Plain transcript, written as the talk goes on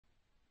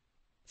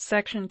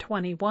Section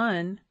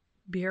 21,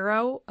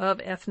 Bureau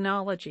of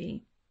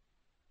Ethnology.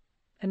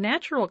 A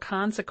natural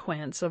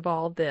consequence of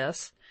all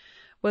this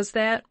was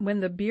that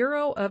when the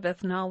Bureau of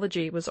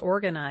Ethnology was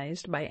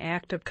organized by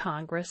Act of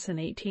Congress in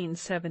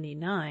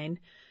 1879,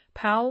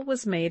 Powell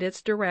was made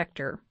its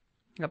director,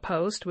 a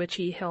post which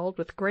he held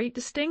with great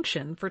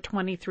distinction for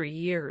 23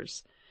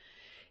 years.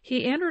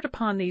 He entered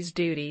upon these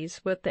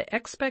duties with the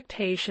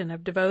expectation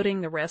of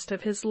devoting the rest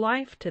of his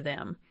life to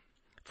them,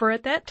 for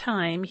at that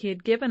time he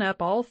had given up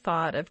all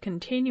thought of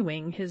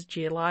continuing his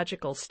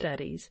geological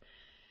studies.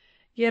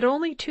 Yet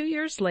only 2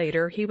 years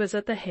later he was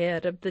at the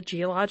head of the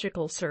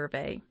Geological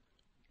Survey,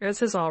 as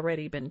has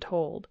already been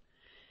told.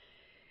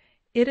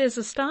 It is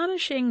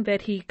astonishing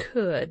that he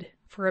could,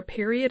 for a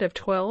period of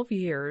 12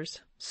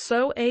 years,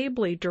 so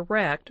ably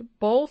direct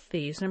both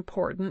these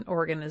important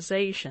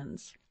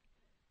organizations.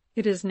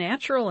 It is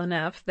natural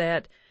enough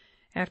that,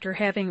 after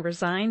having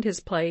resigned his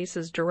place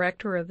as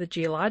director of the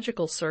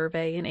Geological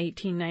Survey in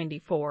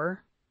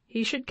 1894,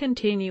 he should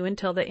continue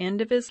until the end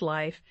of his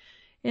life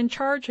in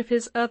charge of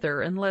his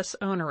other and less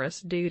onerous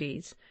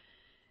duties.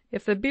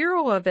 If the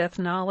Bureau of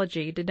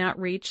Ethnology did not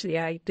reach the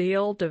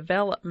ideal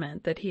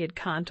development that he had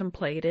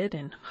contemplated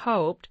and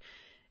hoped,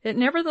 it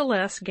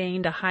nevertheless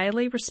gained a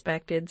highly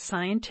respected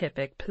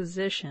scientific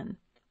position.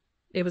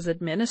 It was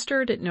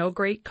administered at no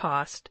great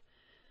cost.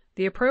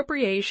 The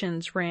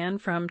appropriations ran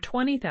from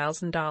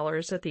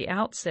 $20,000 at the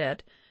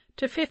outset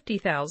to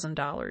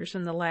 $50,000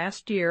 in the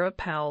last year of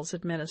Powell's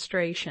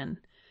administration.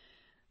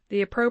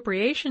 The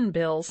appropriation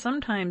bill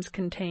sometimes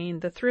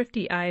contained the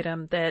thrifty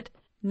item that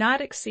not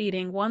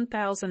exceeding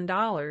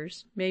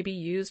 $1,000 may be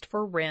used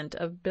for rent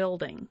of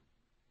building.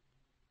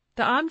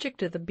 The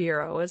object of the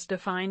Bureau, as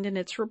defined in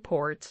its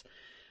reports,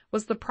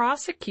 was the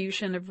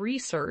prosecution of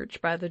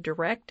research by the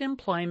direct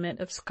employment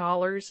of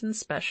scholars and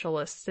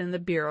specialists in the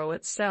Bureau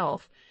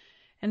itself,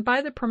 and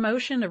by the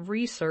promotion of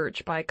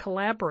research by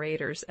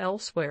collaborators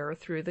elsewhere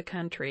through the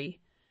country.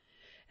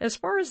 As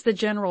far as the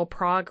general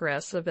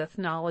progress of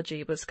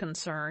ethnology was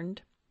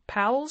concerned,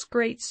 Powell's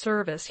great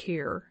service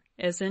here,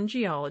 as in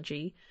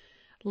geology,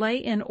 lay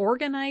in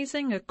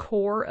organizing a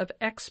corps of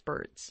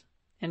experts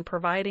and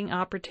providing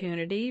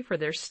opportunity for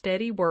their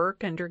steady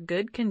work under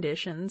good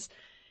conditions,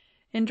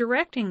 in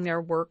directing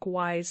their work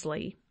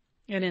wisely,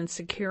 and in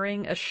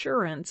securing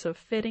assurance of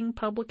fitting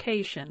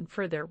publication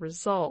for their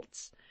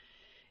results.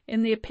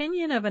 In the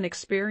opinion of an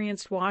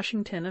experienced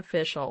Washington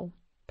official,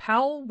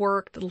 Powell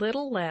worked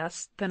little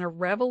less than a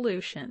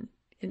revolution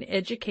in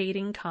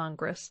educating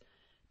Congress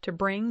to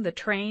bring the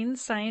trained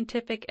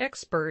scientific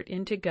expert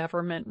into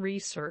government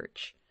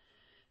research.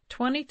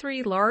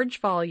 23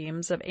 large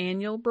volumes of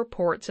annual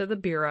reports of the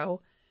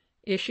Bureau,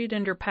 issued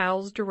under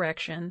Powell's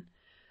direction,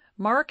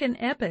 mark an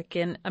epoch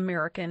in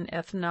American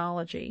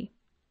ethnology.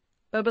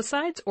 But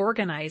besides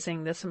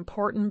organizing this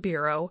important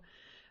Bureau,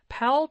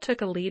 Powell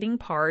took a leading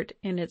part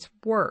in its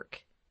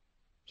work.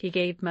 He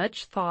gave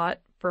much thought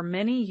for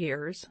many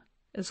years,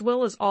 as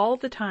well as all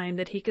the time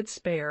that he could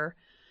spare,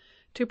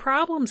 to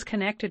problems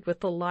connected with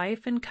the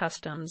life and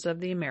customs of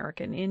the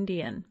American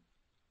Indian.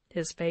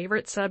 His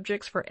favorite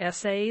subjects for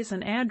essays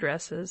and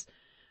addresses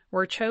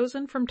were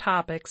chosen from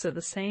topics of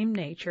the same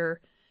nature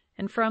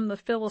and from the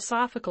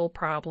philosophical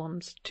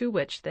problems to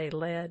which they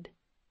led.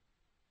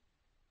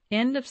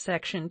 End of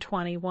section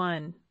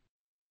 21.